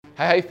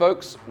Hey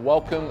folks,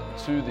 welcome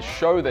to the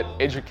show that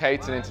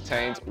educates and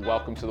entertains.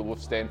 Welcome to the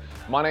Wolf's Den.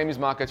 My name is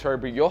Marco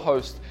Torbury, your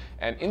host,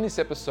 and in this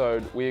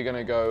episode, we are going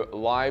to go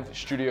live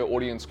studio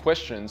audience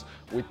questions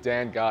with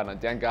Dan Gardner.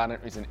 Dan Gardner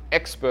is an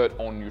expert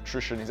on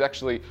nutrition. He's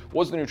actually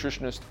was the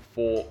nutritionist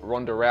for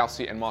Ronda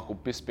Rousey and Michael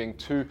Bisping,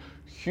 two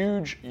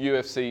huge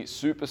UFC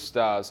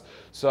superstars.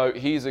 So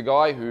he's a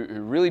guy who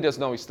really does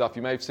know his stuff.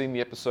 You may have seen the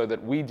episode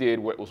that we did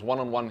where it was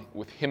one-on-one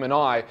with him and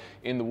I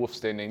in the Wolf's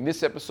Den. In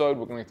this episode,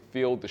 we're going to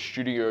field the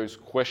studio's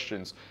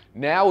questions.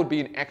 Now would be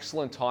an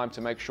excellent time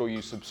to make sure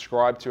you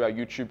subscribe to our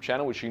YouTube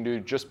channel, which you can do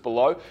just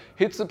below.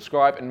 Hit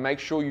subscribe and make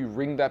sure you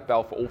ring that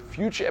bell for all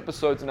future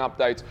episodes and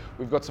updates.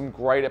 We've got some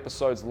great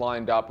episodes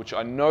lined up, which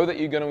I know that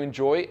you're going to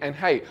enjoy. And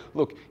hey,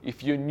 look,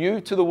 if you're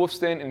new to the Wolf's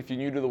Den and if you're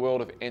new to the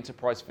world of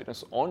enterprise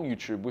fitness on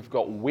YouTube, we've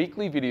got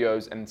weekly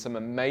videos and some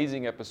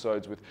amazing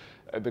episodes with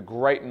the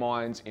great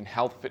minds in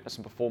health, fitness,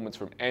 and performance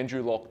from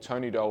Andrew Locke,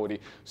 Tony Doherty,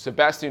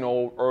 Sebastian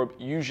Orb,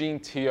 Eugene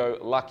Teo,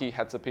 Lucky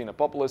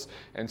Hatzapinopoulos,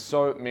 and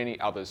so many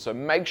others. So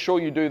make sure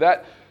you do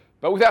that.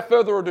 But without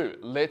further ado,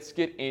 let's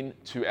get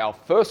into our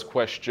first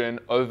question.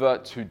 Over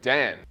to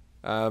Dan.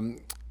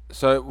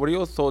 So what are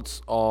your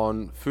thoughts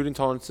on food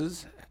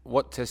intolerances?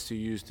 What tests do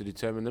you use to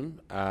determine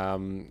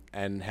them?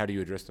 And how do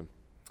you address them?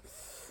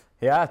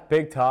 Yeah,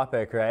 big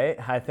topic, right?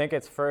 I think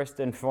it's first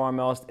and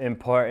foremost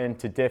important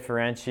to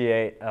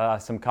differentiate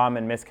some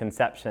common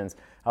misconceptions.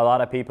 A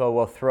lot of people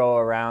will throw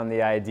around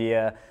the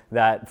idea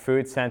that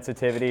food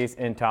sensitivities,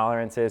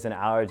 intolerances, and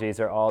allergies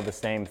are all the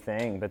same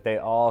thing, but they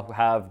all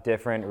have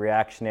different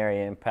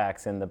reactionary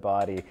impacts in the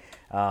body.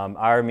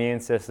 Our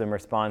immune system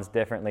responds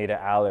differently to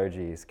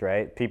allergies,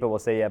 right? People will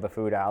say you have a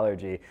food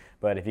allergy,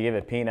 but if you give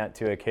a peanut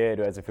to a kid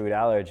who has a food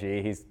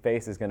allergy, his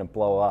face is going to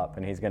blow up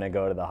and he's going to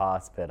go to the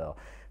hospital.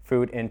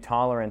 Food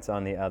intolerance,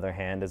 on the other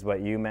hand, is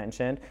what you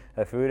mentioned.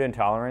 A food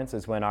intolerance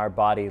is when our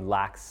body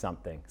lacks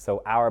something.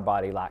 So our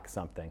body lacks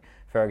something.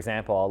 For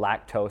example, a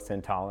lactose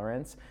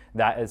intolerance,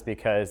 that is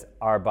because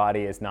our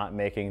body is not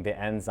making the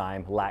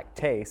enzyme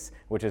lactase,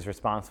 which is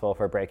responsible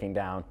for breaking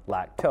down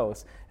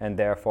lactose and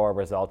therefore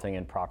resulting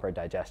in proper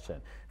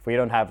digestion. If we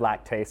don't have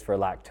lactase for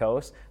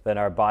lactose, then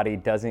our body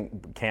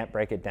can't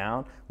break it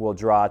down. We'll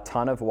draw a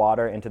ton of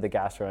water into the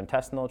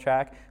gastrointestinal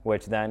tract,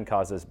 which then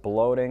causes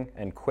bloating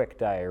and quick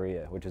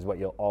diarrhea, which is what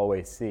you'll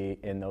always see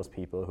in those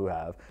people who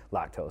have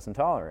lactose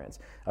intolerance.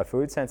 A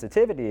food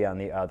sensitivity, on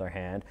the other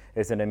hand,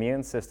 is an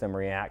immune system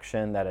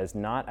reaction that is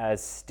not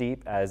as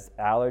steep as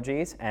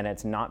allergies, and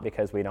it's not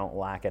because we don't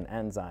lack an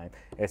enzyme.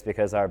 It's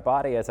because our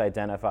body has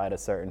identified a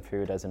certain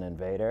food as an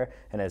invader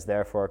and is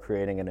therefore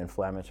creating an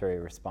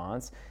inflammatory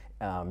response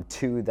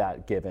to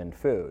that given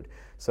food.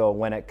 So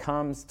when it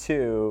comes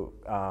to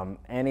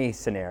any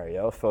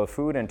scenario, for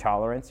food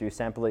intolerance, you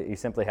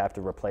simply have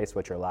to replace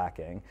what you're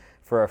lacking.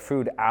 For a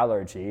food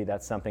allergy,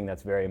 that's something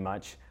that's very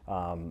much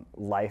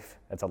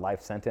it's a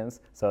life sentence,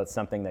 so it's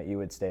something that you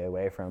would stay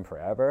away from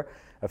forever.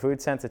 A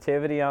food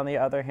sensitivity, on the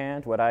other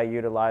hand, what I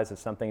utilize is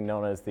something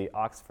known as the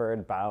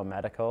Oxford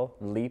Biomedical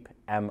LEAP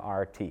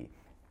MRT.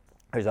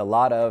 There's a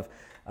lot of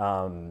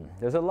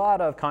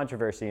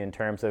controversy in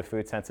terms of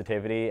food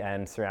sensitivity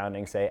and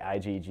surrounding, say,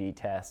 IgG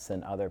tests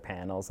and other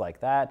panels like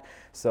that.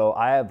 So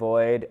I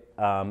avoid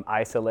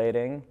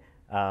isolating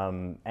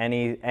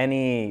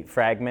any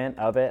fragment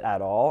of it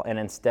at all, and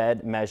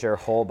instead measure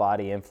whole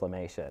body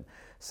inflammation.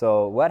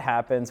 So what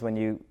happens when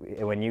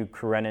you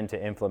run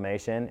into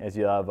inflammation is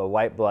you have a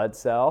white blood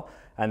cell,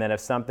 and then if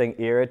something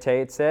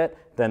irritates it,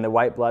 then the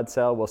white blood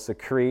cell will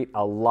secrete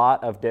a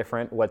lot of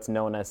different what's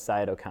known as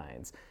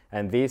cytokines.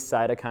 And these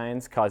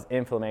cytokines cause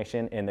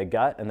inflammation in the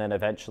gut and then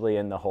eventually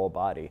in the whole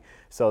body.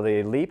 So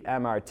the LEAP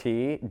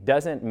MRT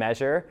doesn't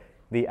measure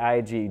the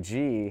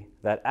IgG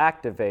that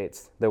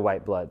activates the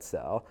white blood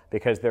cell,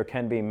 because there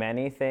can be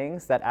many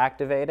things that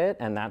activate it,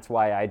 and that's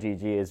why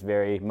IgG is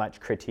very much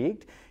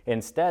critiqued.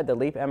 Instead, the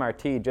LEAP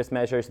MRT just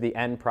measures the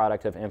end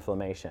product of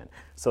inflammation.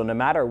 So no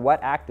matter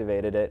what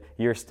activated it,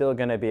 you're still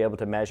going to be able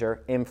to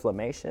measure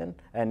inflammation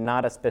and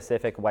not a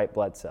specific white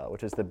blood cell,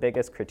 which is the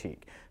biggest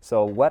critique.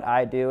 So what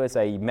I do is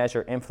I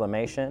measure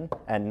inflammation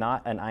and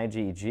not an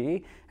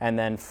IgG, and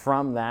then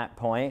from that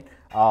point,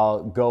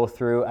 I'll go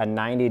through a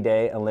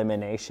 90-day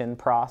elimination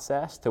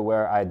process to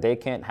where they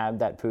can't have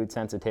that food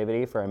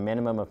sensitivity for a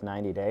minimum of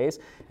 90 days.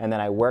 And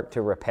then I work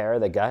to repair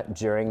the gut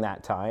during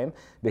that time,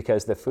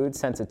 because the food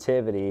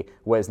sensitivity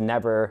was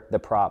never the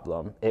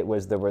problem. It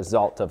was the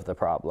result of the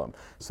problem.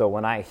 So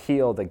when I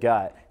heal the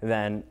gut,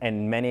 then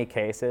in many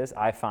cases,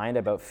 I find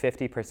about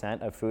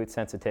 50% of food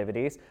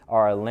sensitivities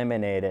are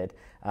eliminated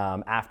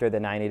after the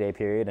 90-day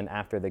period and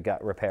after the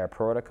gut repair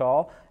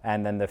protocol.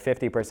 And then the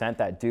 50%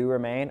 that do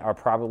remain are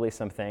probably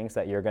some things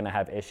that you're going to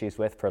have issues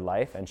with for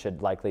life and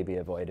should likely be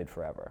avoided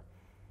forever.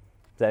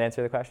 Does that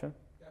answer the question?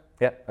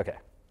 Yeah. Okay.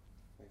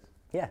 Thanks.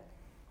 Yeah.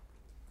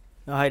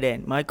 Hi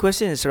Dan, my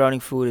question is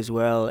surrounding food as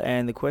well,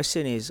 and the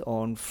question is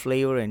on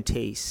flavor and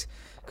taste,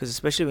 because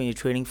especially when you're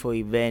training for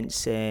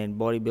events and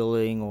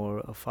bodybuilding or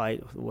a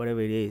fight,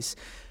 whatever it is,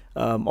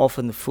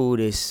 often the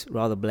food is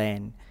rather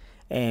bland.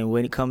 And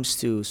when it comes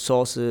to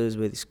sauces,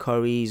 whether it's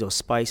curries or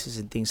spices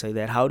and things like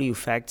that, how do you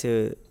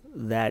factor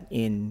that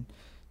in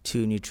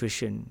to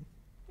nutrition?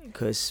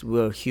 Because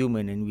we're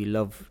human and we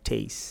love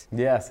taste.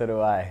 Yeah, so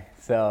do I.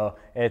 So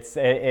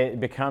it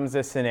becomes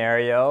a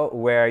scenario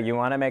where you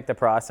want to make the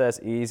process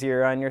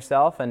easier on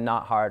yourself and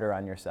not harder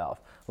on yourself.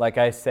 Like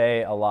I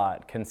say a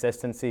lot,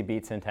 consistency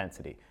beats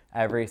intensity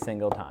every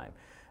single time.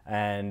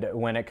 And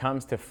when it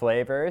comes to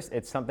flavors,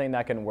 it's something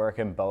that can work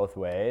in both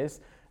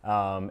ways.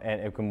 And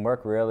it can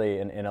work really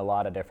in a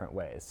lot of different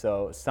ways.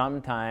 So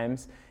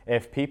sometimes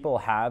if people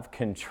have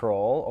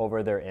control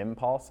over their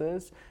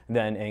impulses,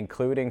 then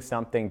including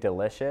something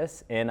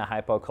delicious in a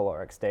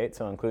hypocaloric state,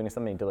 so including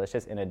something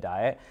delicious in a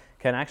diet,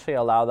 can actually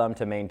allow them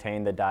to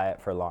maintain the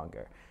diet for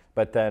longer.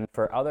 But then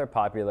for other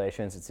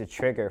populations, it's a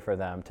trigger for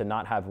them to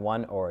not have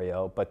one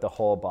Oreo, but the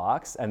whole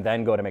box, and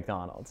then go to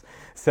McDonald's.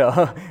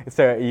 So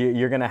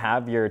you're gonna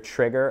have your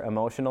trigger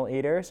emotional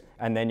eaters,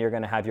 and then you're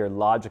gonna have your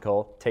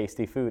logical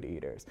tasty food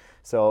eaters.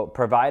 So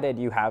provided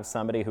you have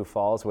somebody who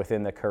falls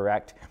within the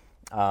correct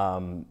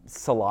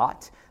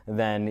slot,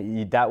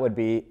 then that would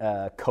be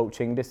a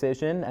coaching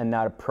decision and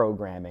not a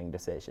programming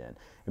decision.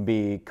 It'd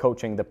be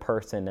coaching the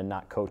person and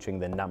not coaching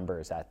the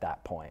numbers at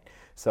that point.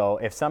 So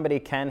if somebody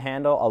can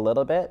handle a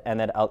little bit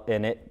and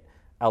it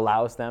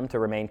allows them to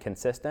remain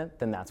consistent,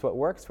 then that's what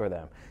works for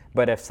them.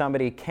 But if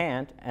somebody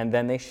can't, and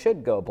then they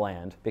should go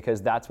bland,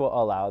 because that's what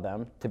will allow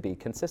them to be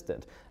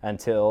consistent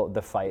until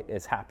the fight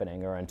is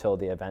happening or until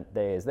the event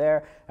day is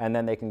there, and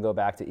then they can go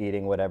back to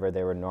eating whatever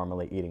they were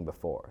normally eating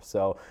before.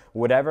 So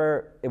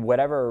whatever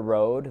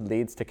road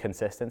leads to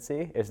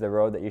consistency is the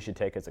road that you should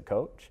take as a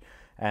coach.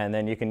 And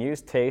then you can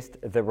use taste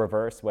the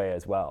reverse way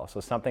as well. So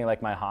something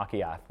like my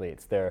hockey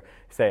athletes, they're,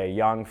 say, a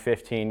young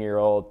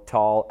 15-year-old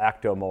tall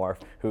ectomorph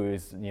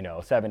who's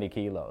 70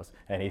 kilos,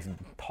 and he's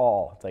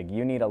tall. It's like,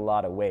 you need a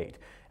lot of weight.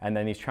 And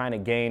then he's trying to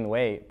gain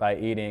weight by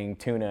eating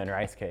tuna and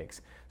rice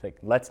cakes. It's like,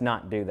 let's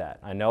not do that.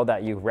 I know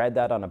that you've read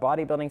that on a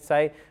bodybuilding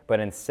site, but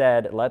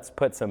instead, let's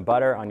put some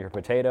butter on your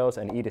potatoes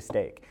and eat a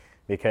steak.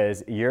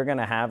 Because you're going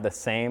to have the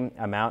same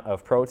amount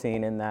of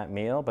protein in that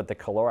meal, but the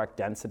caloric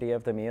density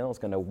of the meal is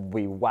going to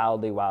be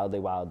wildly, wildly,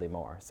 wildly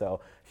more.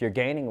 So if you're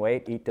gaining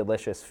weight, eat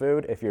delicious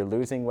food. If you're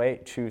losing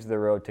weight, choose the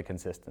road to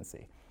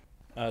consistency.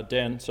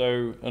 Dan,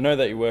 so I know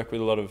that you work with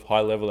a lot of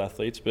high-level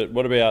athletes, but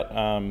what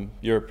about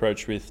your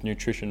approach with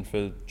nutrition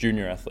for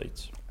junior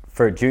athletes?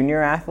 For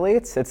junior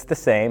athletes, it's the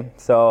same.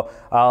 So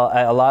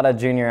a lot of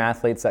junior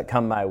athletes that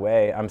come my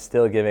way, I'm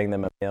still giving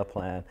them a meal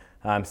plan.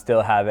 I'm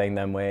still having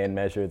them weigh and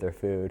measure their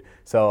food.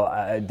 So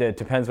it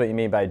depends what you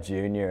mean by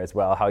junior as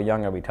well. How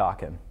young are we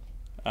talking?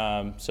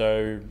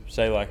 So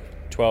say like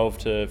 12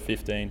 to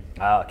 15.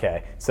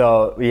 Okay,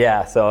 so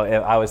yeah, so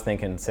I was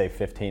thinking say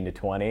 15 to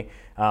 20.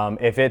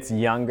 If it's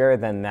younger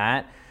than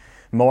that,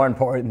 more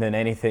important than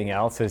anything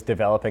else is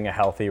developing a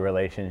healthy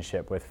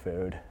relationship with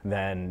food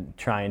than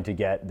trying to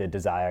get the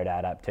desired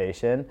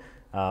adaptation.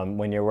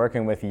 When you're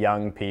working with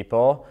young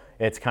people,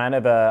 it's kind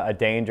of a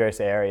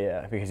dangerous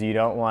area because you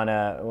don't want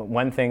to,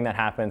 one thing that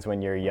happens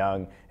when you're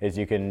young is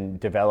you can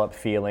develop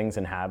feelings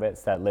and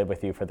habits that live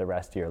with you for the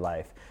rest of your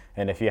life.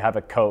 And if you have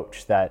a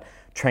coach that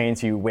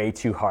trains you way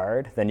too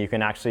hard, then you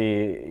can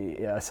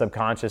actually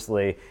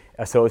subconsciously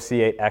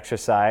associate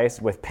exercise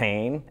with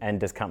pain and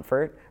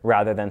discomfort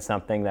rather than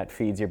something that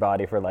feeds your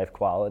body for life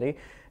quality.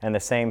 And the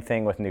same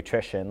thing with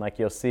nutrition. Like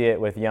you'll see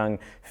it with young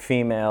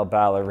female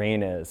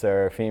ballerinas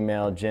or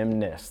female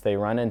gymnasts. They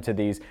run into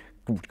these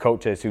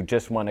coaches who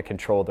just want to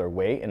control their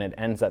weight, and it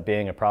ends up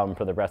being a problem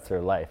for the rest of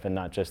their life and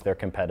not just their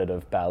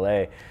competitive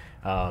ballet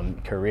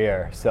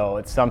career. So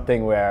it's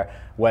something where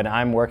when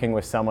I'm working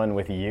with someone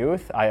with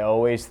youth, I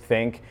always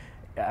think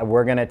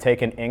we're going to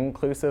take an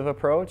inclusive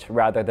approach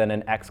rather than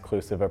an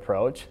exclusive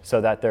approach so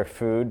that their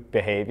food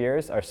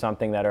behaviors are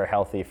something that are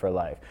healthy for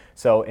life.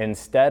 So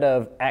instead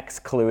of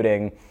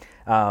excluding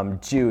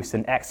juice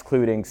and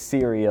excluding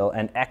cereal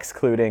and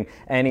excluding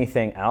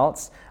anything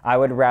else, I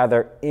would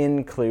rather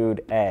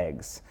include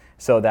eggs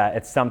so that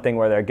it's something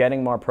where they're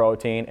getting more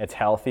protein, it's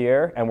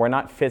healthier, and we're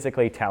not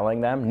physically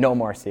telling them no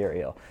more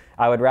cereal.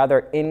 I would rather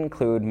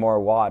include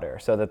more water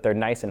so that they're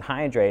nice and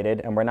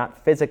hydrated and we're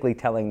not physically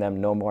telling them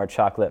no more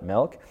chocolate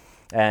milk.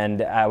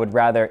 And I would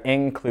rather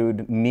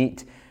include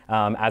meat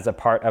as a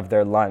part of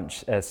their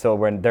lunch, so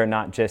when they're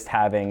not just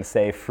having,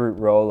 say, fruit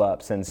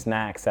roll-ups and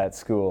snacks at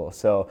school.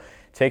 So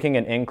taking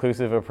an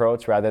inclusive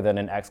approach rather than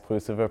an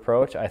exclusive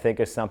approach, I think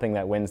is something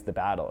that wins the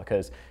battle.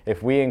 Because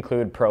if we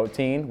include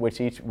protein with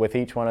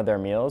each one of their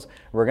meals,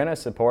 we're going to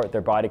support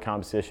their body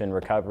composition,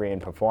 recovery,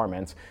 and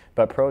performance.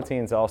 But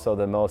protein is also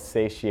the most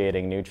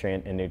satiating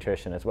nutrient in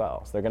nutrition as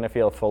well. So they're going to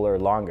feel fuller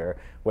longer,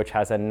 which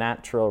has a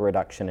natural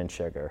reduction in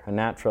sugar, a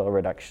natural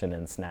reduction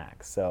in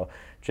snacks. So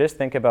just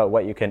think about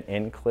what you can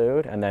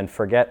include and then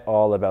forget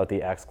all about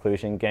the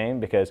exclusion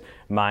game, because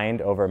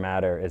mind over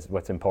matter is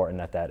what's important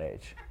at that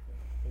age.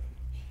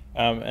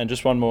 And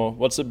just one more,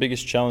 what's the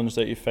biggest challenge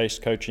that you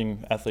faced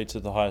coaching athletes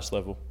at the highest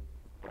level?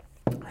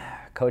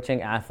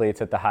 Coaching athletes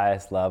at the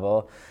highest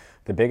level,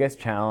 the biggest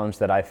challenge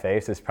that I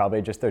face is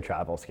probably just their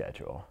travel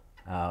schedule.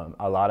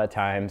 A lot of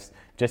times,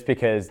 just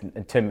because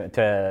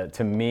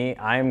to me,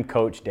 I'm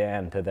Coach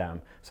Dan to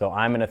them. So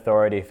I'm an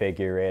authority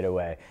figure right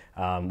away.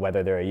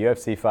 Whether they're a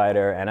UFC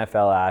fighter,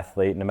 NFL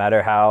athlete, no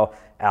matter how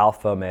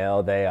alpha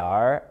male they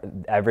are,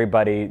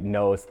 everybody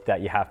knows that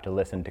you have to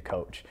listen to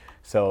Coach.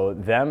 So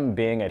them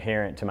being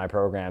adherent to my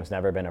program's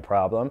never been a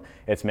problem.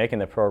 It's making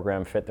the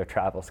program fit their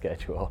travel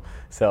schedule.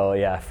 So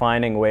yeah,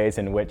 finding ways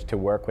in which to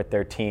work with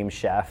their team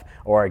chef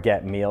or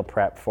get meal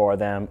prep for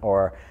them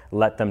or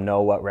let them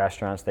know what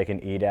restaurants they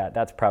can eat at,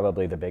 that's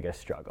probably the biggest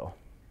struggle.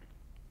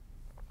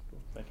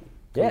 Thank you.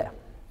 Yeah.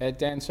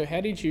 Dan, so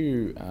how did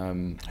you,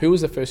 who was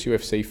the first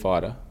UFC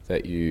fighter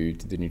that you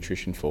did the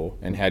nutrition for,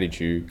 and how did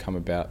you come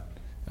about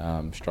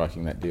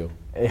striking that deal?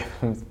 It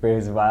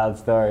was a wild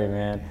story,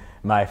 man.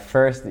 My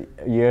first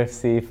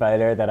UFC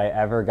fighter that I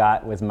ever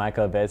got was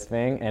Michael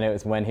Bisping, and it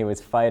was when he was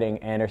fighting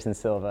Anderson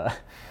Silva.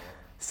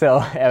 So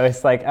I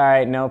was like, all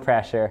right, no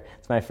pressure.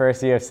 It's my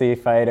first UFC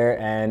fighter,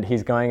 and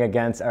he's going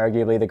against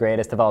arguably the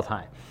greatest of all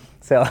time.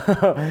 So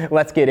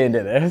let's get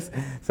into this.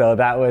 So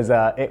that was,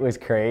 it was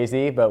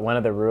crazy, but one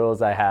of the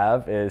rules I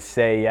have is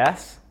say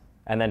yes,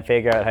 and then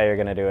figure out how you're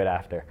gonna do it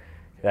after.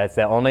 That's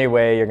the only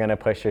way you're gonna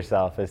push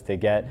yourself, is to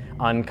get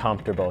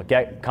uncomfortable.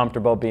 Get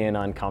comfortable being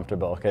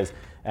uncomfortable, because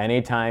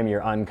anytime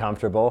you're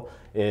uncomfortable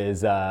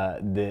is,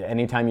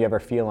 anytime you ever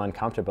feel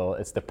uncomfortable,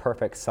 it's the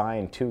perfect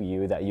sign to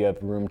you that you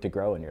have room to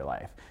grow in your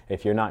life.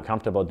 If you're not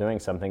comfortable doing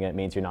something, it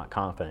means you're not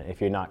confident. If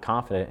you're not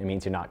confident, it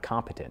means you're not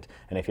competent.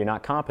 And if you're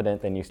not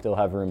competent, then you still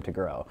have room to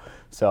grow.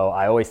 So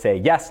I always say,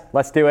 yes,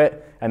 let's do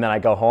it. And then I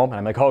go home and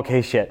I'm like,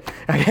 okay, shit,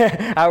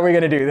 how are we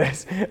gonna do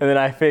this? And then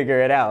I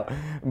figure it out.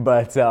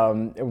 But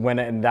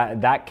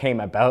that came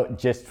about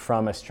just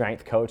from a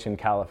strength coach in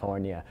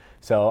California.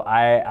 So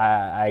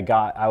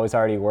I was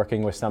already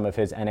working with some of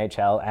his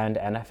NHL and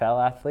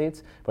NFL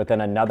athletes, but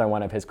then another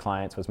one of his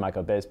clients was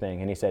Michael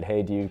Bisping, and he said,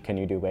 hey, can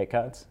you do weight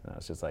cuts? And I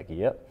was just like,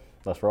 yep,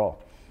 let's roll.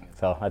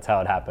 So that's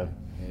how it happened.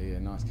 Yeah,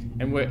 nice.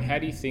 And how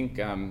do you think,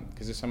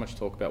 because there's so much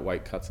talk about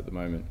weight cuts at the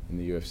moment in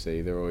the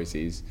UFC, there always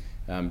is,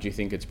 do you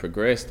think it's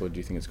progressed or do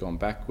you think it's gone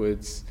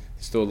backwards?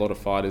 There's still a lot of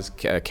fighters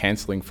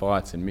cancelling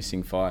fights and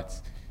missing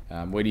fights.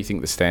 Where do you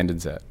think the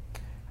standard's at?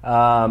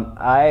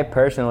 I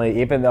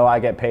personally, even though I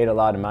get paid a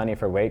lot of money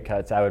for weight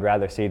cuts, I would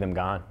rather see them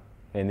gone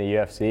in the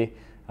UFC.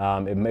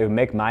 It would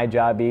make my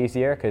job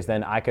easier, because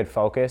then I could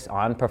focus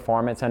on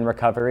performance and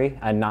recovery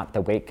and not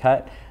the weight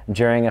cut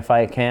during a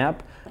fight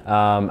camp.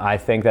 I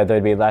think that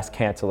there'd be less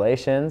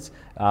cancellations.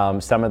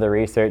 Some of the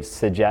research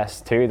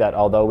suggests too that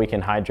although we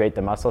can hydrate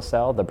the muscle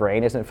cell, the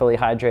brain isn't fully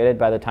hydrated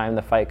by the time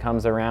the fight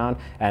comes around,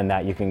 and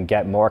that you can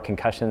get more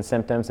concussion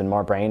symptoms and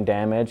more brain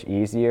damage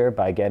easier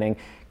by getting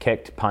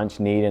kicked,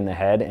 punched, kneed in the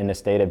head in a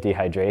state of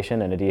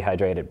dehydration and a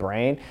dehydrated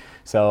brain.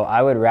 So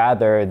I would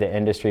rather the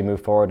industry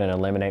move forward and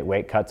eliminate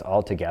weight cuts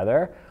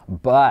altogether,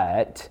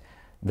 but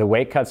the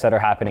weight cuts that are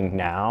happening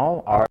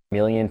now are a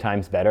million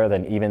times better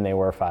than even they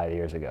were 5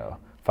 years ago.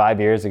 5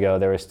 years ago,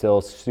 there was still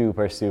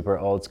super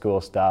old school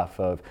stuff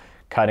of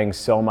cutting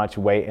so much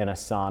weight in a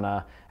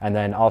sauna, and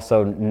then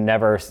also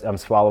never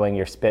swallowing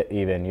your spit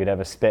even. You'd have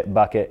a spit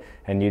bucket,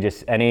 and you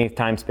just,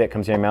 anytime spit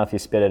comes in your mouth, you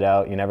spit it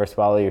out. You never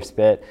swallow your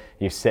spit.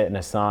 You sit in a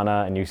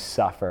sauna and you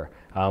suffer.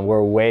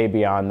 We're way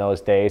beyond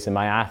those days, and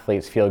my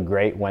athletes feel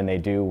great when they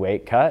do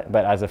weight cut,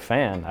 but as a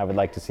fan, I would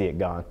like to see it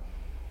gone.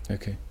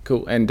 Okay,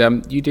 cool. And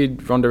you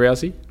did Ronda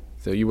Rousey?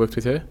 So you worked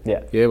with her?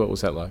 Yeah. Yeah, what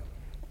was that like?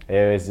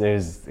 It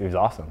was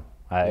awesome.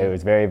 It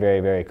was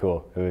very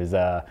cool. It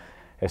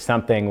was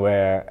something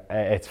where,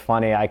 it's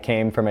funny, I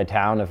came from a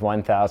town of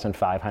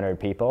 1,500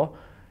 people,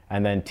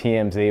 and then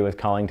TMZ was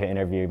calling to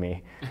interview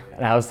me.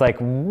 And I was like,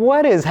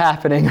 what is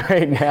happening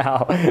right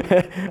now?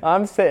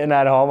 I'm sitting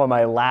at home on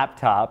my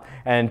laptop,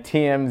 and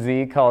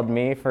TMZ called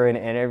me for an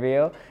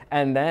interview,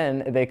 and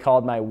then they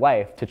called my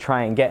wife to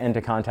try and get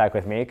into contact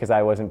with me because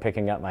I wasn't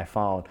picking up my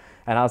phone.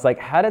 And I was like,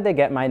 how did they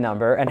get my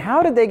number? And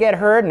how did they get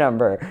her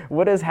number?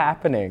 What is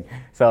happening?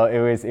 So it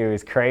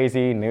was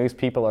crazy. News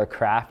people are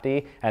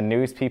crafty, and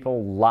news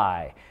people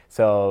lie.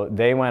 So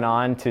they went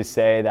on to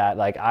say that,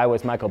 like, I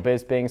was Michael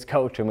Bisping's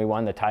coach and we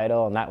won the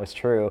title, and that was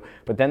true.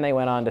 But then they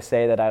went on to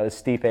say that I was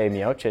Stipe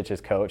Miocic's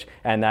coach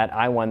and that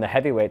I won the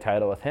heavyweight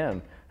title with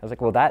him. I was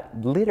like, well, that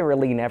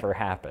literally never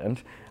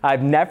happened.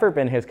 I've never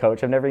been his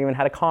coach. I've never even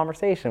had a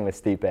conversation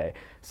with Stipe.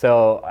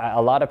 So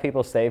a lot of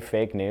people say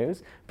fake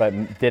news,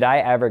 but did I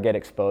ever get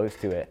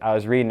exposed to it? I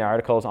was reading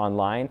articles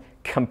online,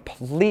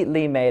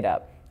 completely made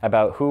up,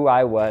 about who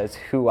I was,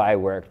 who I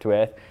worked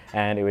with,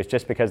 and it was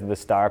just because of the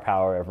star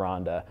power of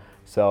Ronda.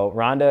 So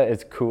Ronda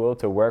is cool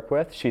to work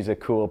with. She's a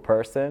cool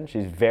person.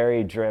 She's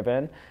very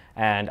driven,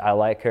 and I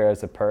like her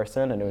as a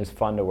person, and it was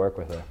fun to work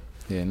with her.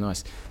 Yeah,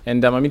 nice.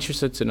 And I'm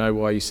interested to know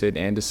why you said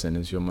Anderson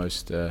is your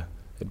most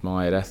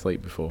admired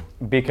athlete before.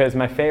 Because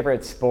my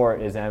favorite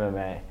sport is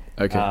MMA.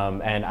 Okay.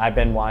 And I've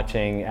been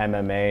watching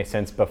MMA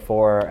since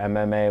before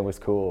MMA was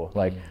cool.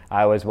 Like,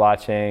 I was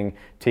watching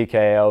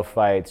TKO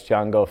fights,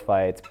 jungle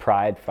fights,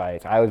 Pride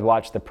fights. I would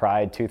watch the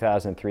Pride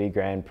 2003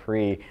 Grand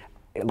Prix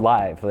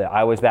live.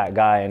 I was that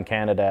guy in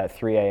Canada at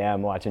 3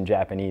 a.m. watching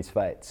Japanese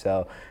fights.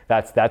 So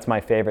that's my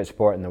favorite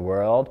sport in the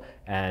world.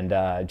 And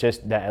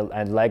just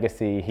the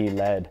legacy he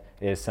led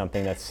is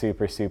something that's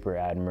super, super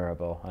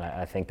admirable.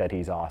 I think that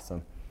he's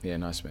awesome. Yeah,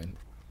 nice, man.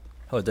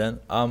 Hello, Dan.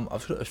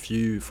 I've got a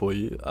few for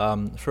you.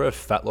 For a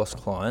fat loss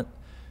client,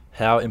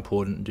 how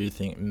important do you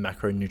think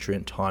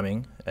macronutrient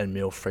timing and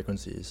meal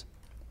frequency is?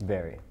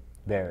 Very,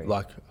 very.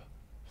 Like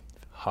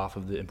half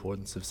of the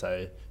importance of,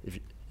 say,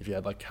 if you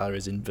had like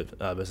calories in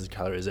versus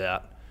calories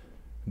out.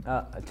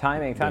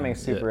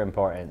 Timing's super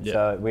important. Yeah.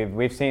 So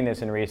we've seen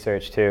this in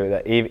research too,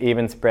 that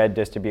even spread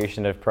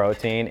distribution of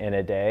protein in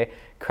a day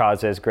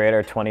causes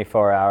greater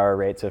 24-hour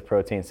rates of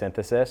protein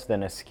synthesis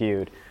than a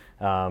skewed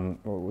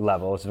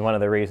level, which is one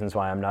of the reasons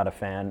why I'm not a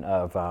fan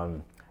of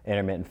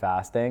intermittent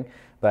fasting.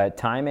 But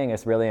timing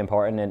is really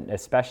important, and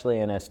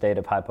especially in a state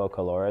of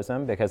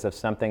hypocalorism, because of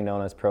something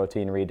known as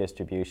protein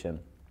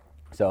redistribution.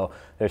 So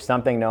there's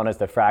something known as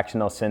the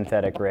fractional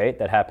synthetic rate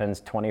that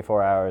happens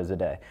 24 hours a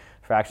day.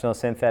 Fractional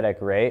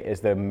synthetic rate is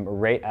the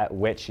rate at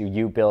which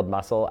you build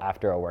muscle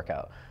after a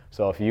workout.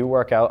 So if you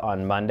work out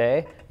on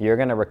Monday, you're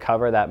going to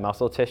recover that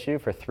muscle tissue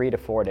for 3 to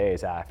 4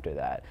 days after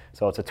that.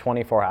 So it's a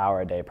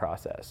 24-hour-a-day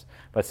process.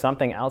 But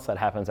something else that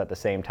happens at the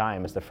same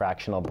time is the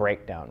fractional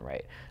breakdown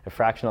rate. The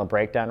fractional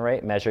breakdown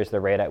rate measures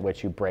the rate at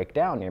which you break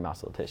down your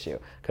muscle tissue.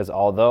 Because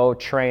although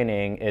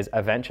training is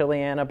eventually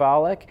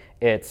anabolic,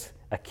 it's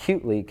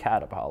acutely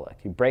catabolic.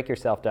 You break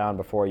yourself down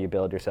before you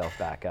build yourself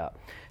back up.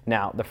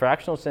 Now, the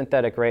fractional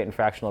synthetic rate and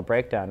fractional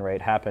breakdown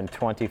rate happen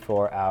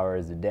 24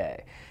 hours a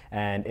day.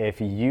 And if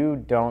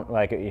you don't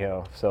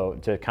so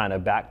to kind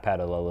of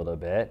backpedal a little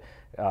bit,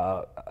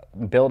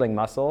 building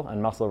muscle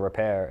and muscle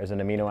repair is an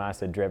amino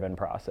acid driven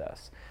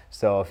process.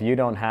 So if you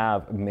don't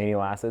have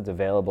amino acids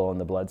available in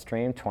the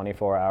bloodstream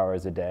 24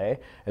 hours a day,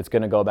 it's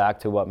going to go back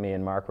to what me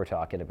and Mark were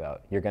talking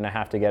about. You're going to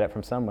have to get it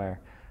from somewhere.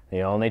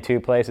 The only two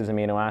places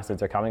amino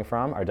acids are coming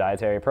from are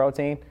dietary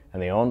protein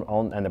and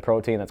the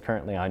protein that's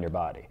currently on your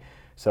body.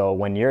 So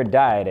when you're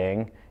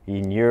dieting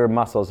and your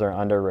muscles are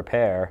under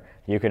repair,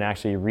 you can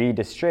actually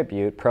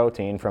redistribute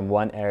protein from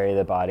one area of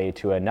the body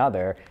to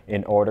another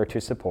in order to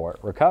support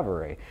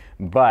recovery.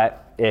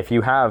 But if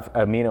you have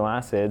amino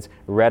acids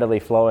readily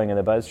flowing in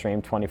the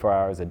bloodstream 24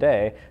 hours a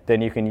day,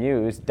 then you can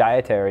use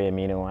dietary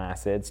amino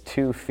acids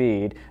to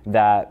feed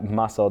that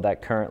muscle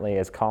that currently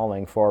is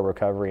calling for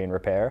recovery and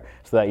repair,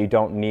 so that you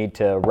don't need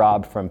to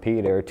rob from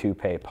Peter to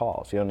pay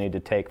Paul. So you don't need to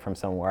take from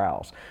somewhere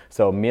else.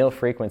 So meal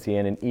frequency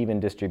and an even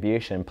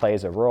distribution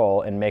plays a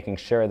role in making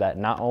sure that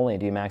not only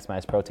do you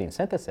maximize protein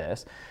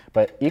synthesis,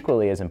 but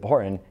equally as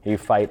important, you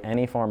fight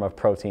any form of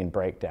protein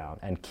breakdown.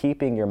 And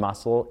keeping your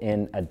muscle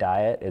in a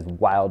diet is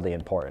wildly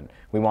important.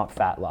 We want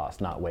fat loss,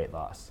 not weight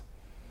loss.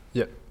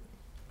 Yep.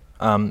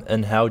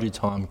 And how would you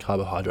time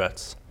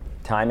carbohydrates?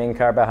 Timing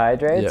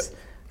carbohydrates?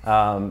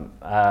 Yep.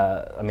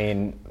 I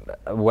mean,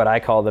 what I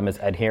call them is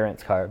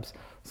adherence carbs.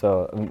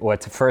 So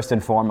what's first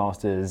and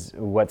foremost is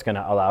what's going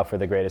to allow for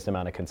the greatest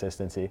amount of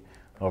consistency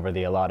over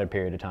the allotted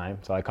period of time.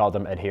 So I call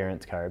them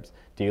adherence carbs.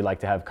 Do you like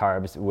to have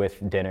carbs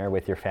with dinner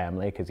with your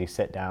family because you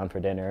sit down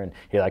for dinner and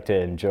you like to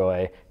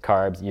enjoy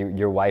carbs?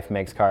 Your wife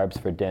makes carbs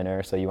for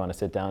dinner, so you want to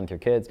sit down with your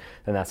kids,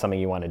 then that's something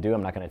you want to do.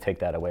 I'm not going to take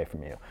that away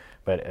from you.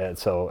 But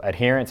so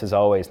adherence is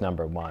always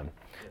number one.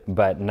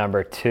 But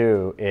number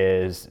two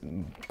is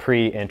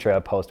pre,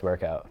 intra,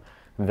 post-workout.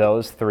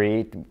 Those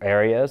three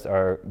areas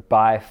are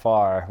by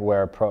far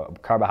where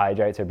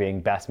carbohydrates are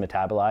being best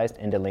metabolized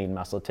into lean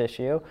muscle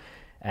tissue.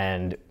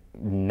 And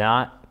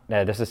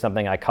this is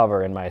something I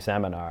cover in my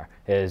seminar,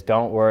 is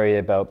don't worry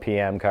about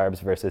PM carbs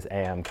versus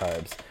AM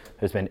carbs.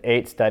 There's been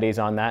 8 studies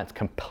on that. It's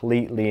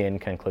completely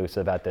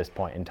inconclusive at this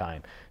point in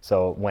time.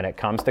 So when it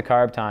comes to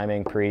carb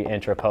timing, pre,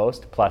 intra,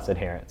 post, plus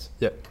adherence.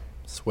 Yep,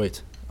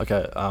 sweet.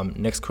 Okay,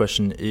 next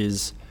question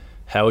is,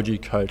 how would you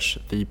coach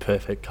the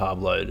perfect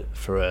carb load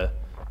for a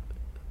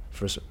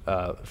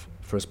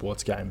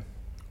sports game?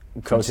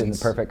 Coaching the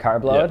perfect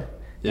carb load?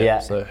 Yeah.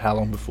 So how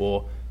long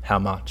before, how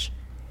much?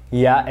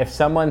 Yeah, if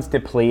someone's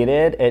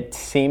depleted, it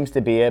seems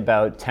to be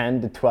about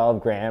 10 to 12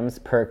 grams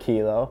per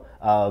kilo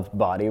of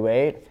body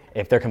weight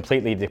if they're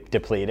completely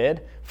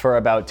depleted for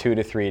about 2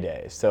 to 3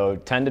 days. So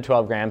 10 to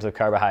 12 grams of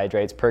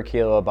carbohydrates per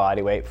kilo of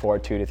body weight for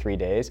 2 to 3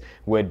 days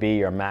would be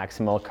your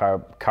maximal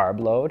carb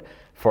load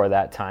for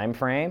that time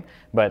frame.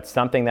 But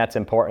something that's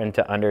important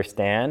to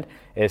understand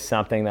is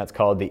something that's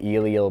called the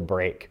ileal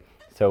brake.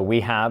 So we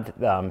have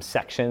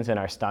sections in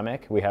our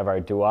stomach. We have our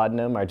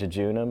duodenum, our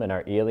jejunum, and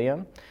our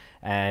ileum.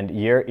 And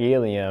your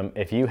ileum,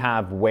 if you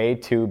have way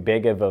too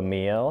big of a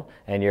meal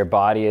and your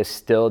body is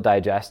still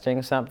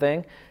digesting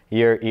something,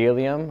 your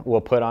ileum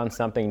will put on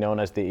something known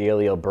as the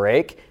ileal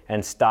brake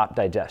and stop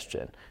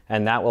digestion.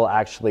 And that will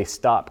actually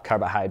stop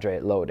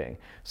carbohydrate loading.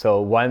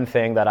 So one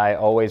thing that I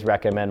always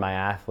recommend my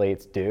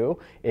athletes do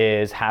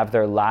is have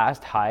their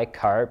last high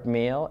carb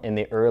meal in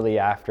the early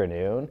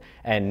afternoon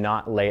and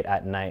not late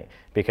at night.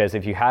 Because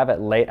if you have it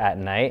late at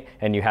night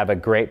and you have a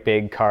great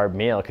big carb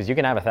meal, because you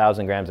can have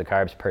 1,000 grams of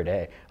carbs per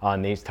day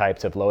on these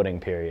types of loading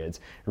periods.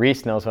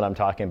 Reese knows what I'm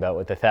talking about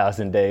with the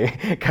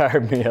 1,000-day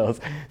carb meals.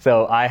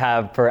 So I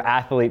have, for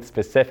athletes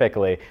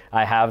specifically,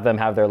 I have them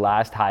have their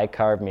last high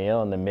carb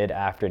meal in the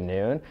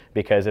mid-afternoon,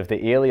 because if the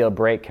ileal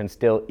brake can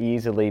still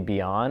easily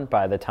be on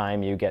by the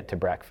time you get to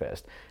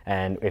breakfast.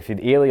 And if the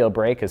ileal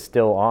brake is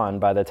still on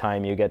by the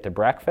time you get to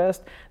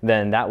breakfast,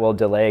 then that will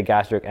delay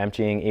gastric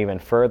emptying even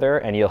further,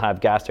 and you'll have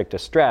gastric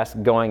distress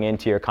going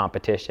into your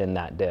competition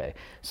that day.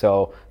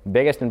 So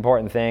biggest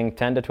important thing,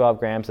 10 to 12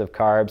 grams of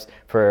carbs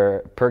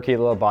per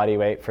kilo of body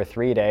weight for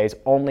 3 days,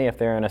 only if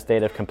they're in a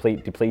state of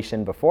complete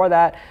depletion before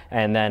that,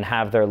 and then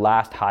have their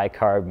last high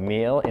carb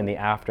meal in the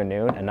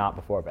afternoon and not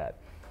before bed.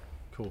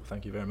 Cool,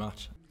 thank you very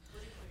much.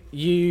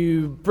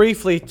 You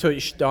briefly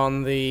touched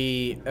on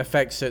the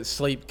effects that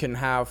sleep can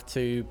have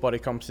to body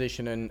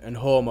composition and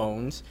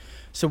hormones.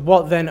 So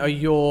what then are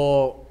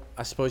your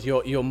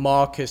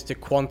markers to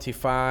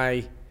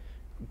quantify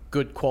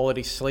good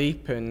quality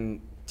sleep and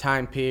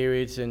time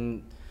periods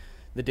and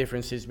the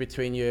differences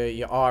between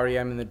your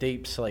REM and the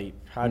deep sleep?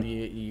 How do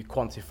you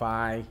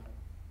quantify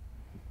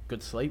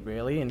good sleep,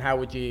 really? And how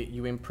would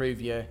you improve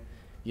your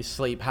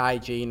sleep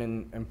hygiene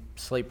and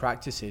sleep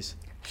practices?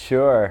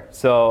 Sure.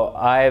 So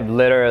I've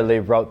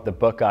literally wrote the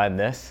book on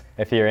this.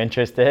 If you're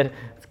interested,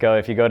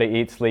 if you go to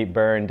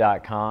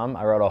eatsleepburn.com,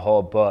 I wrote a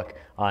whole book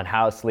on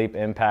how sleep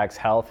impacts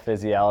health,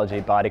 physiology,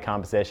 body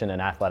composition, and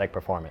athletic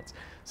performance.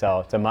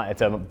 So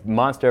it's a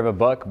monster of a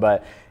book,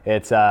 but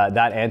it's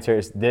that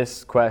answers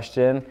this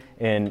question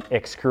in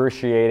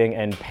excruciating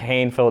and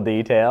painful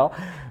detail.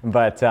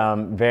 But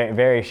very,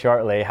 very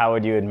shortly, how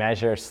would you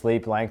measure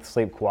sleep length,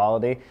 sleep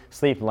quality?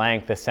 Sleep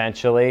length,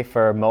 essentially,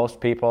 for most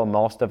people,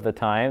 most of the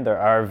time, there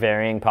are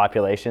varying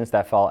populations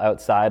that fall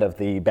outside of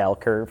the bell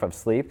curve of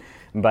sleep.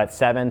 But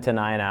 7 to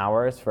 9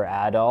 hours for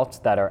adults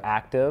that are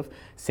active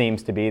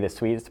seems to be the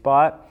sweet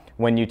spot.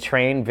 When you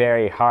train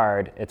very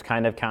hard, it's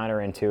kind of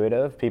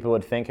counterintuitive. People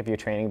would think if you're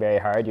training very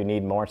hard, you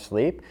need more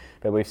sleep.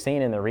 But we've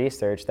seen in the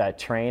research that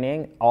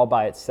training all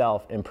by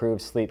itself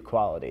improves sleep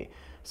quality.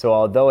 So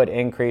although it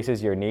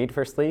increases your need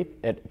for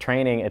sleep,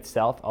 training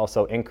itself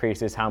also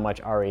increases how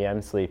much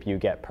REM sleep you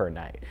get per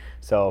night.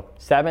 So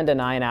 7 to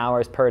 9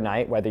 hours per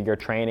night, whether you're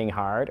training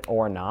hard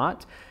or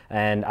not.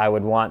 And I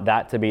would want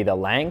that to be the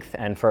length.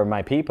 And for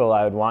my people,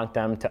 I would want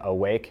them to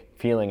awake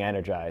feeling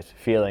energized,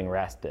 feeling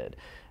rested.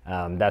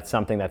 That's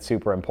something that's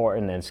super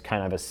important, and it's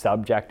kind of a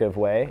subjective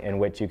way in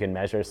which you can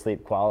measure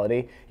sleep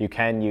quality. You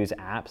can use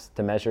apps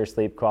to measure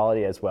sleep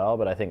quality as well,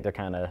 but I think they're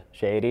kind of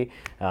shady.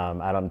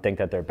 I don't think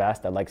that they're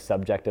best. I like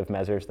subjective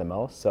measures the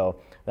most. So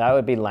that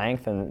would be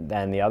length, and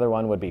then the other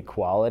one would be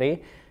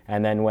quality.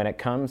 And then when it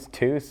comes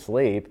to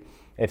sleep,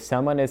 if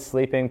someone is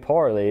sleeping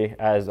poorly,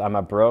 as I'm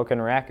a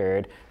broken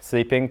record,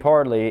 sleeping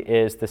poorly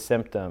is the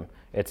symptom.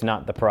 It's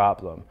not the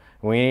problem.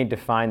 We need to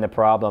find the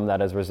problem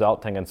that is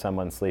resulting in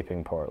someone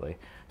sleeping poorly.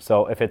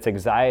 So if it's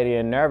anxiety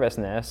and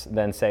nervousness,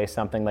 then say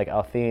something like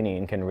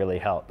L-theanine can really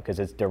help because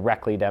it's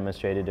directly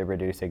demonstrated to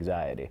reduce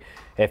anxiety.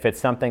 If it's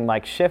something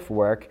like shift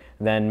work,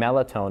 then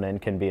melatonin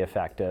can be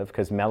effective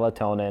because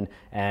melatonin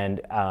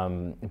and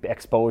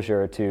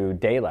exposure to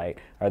daylight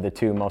are the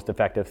two most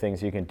effective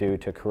things you can do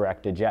to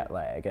correct a jet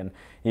lag. And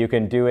you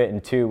can do it in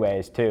two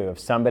ways too. If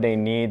somebody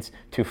needs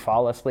to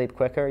fall asleep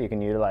quicker, you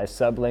can utilize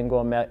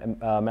sublingual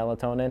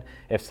melatonin.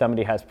 If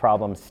somebody has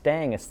problems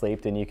staying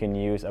asleep, then you can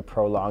use a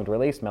prolonged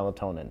release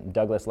melatonin.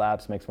 Douglas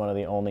Labs makes one of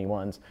the only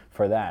ones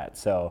for that.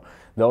 So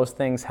those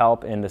things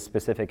help in the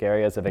specific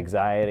areas of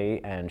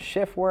anxiety and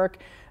shift work.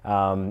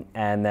 And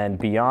then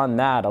beyond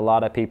that, a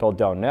lot of people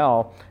don't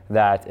know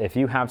that if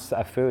you have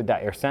a food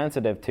that you're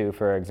sensitive to,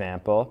 for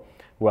example,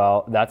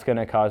 well, that's going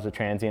to cause a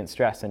transient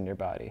stress in your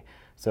body.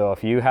 So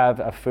if you have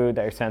a food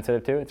that you're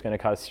sensitive to, it's going to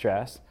cause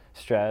stress.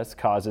 Stress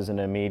causes an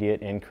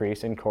immediate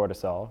increase in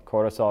cortisol.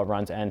 Cortisol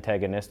runs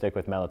antagonistic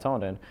with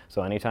melatonin.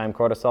 So anytime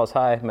cortisol is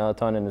high,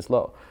 melatonin is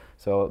low.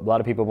 So a lot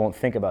of people won't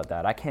think about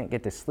that. I can't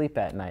get to sleep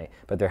at night,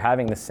 but they're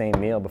having the same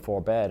meal before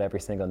bed every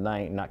single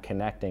night, not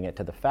connecting it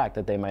to the fact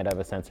that they might have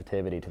a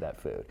sensitivity to that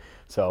food.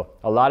 So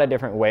a lot of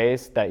different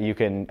ways that you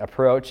can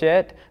approach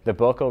it. The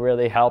book will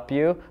really help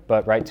you,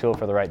 but right tool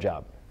for the right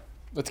job.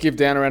 Let's give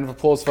Dan a round of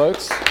applause,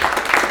 folks.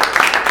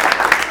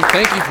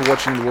 Thank you for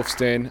watching The Wolf's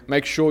Den.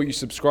 Make sure you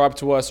subscribe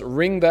to us,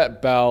 ring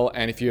that bell,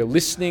 and if you're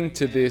listening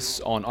to this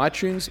on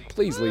iTunes,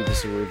 please leave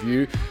us a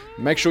review.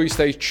 Make sure you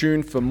stay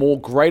tuned for more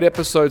great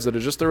episodes that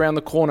are just around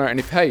the corner. And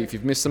if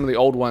you've missed some of the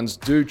old ones,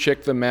 do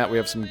check them out. We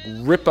have some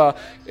ripper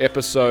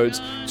episodes.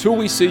 Till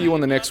we see you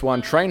on the next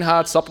one, train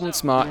hard, supplement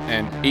smart,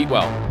 and eat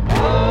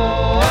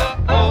well.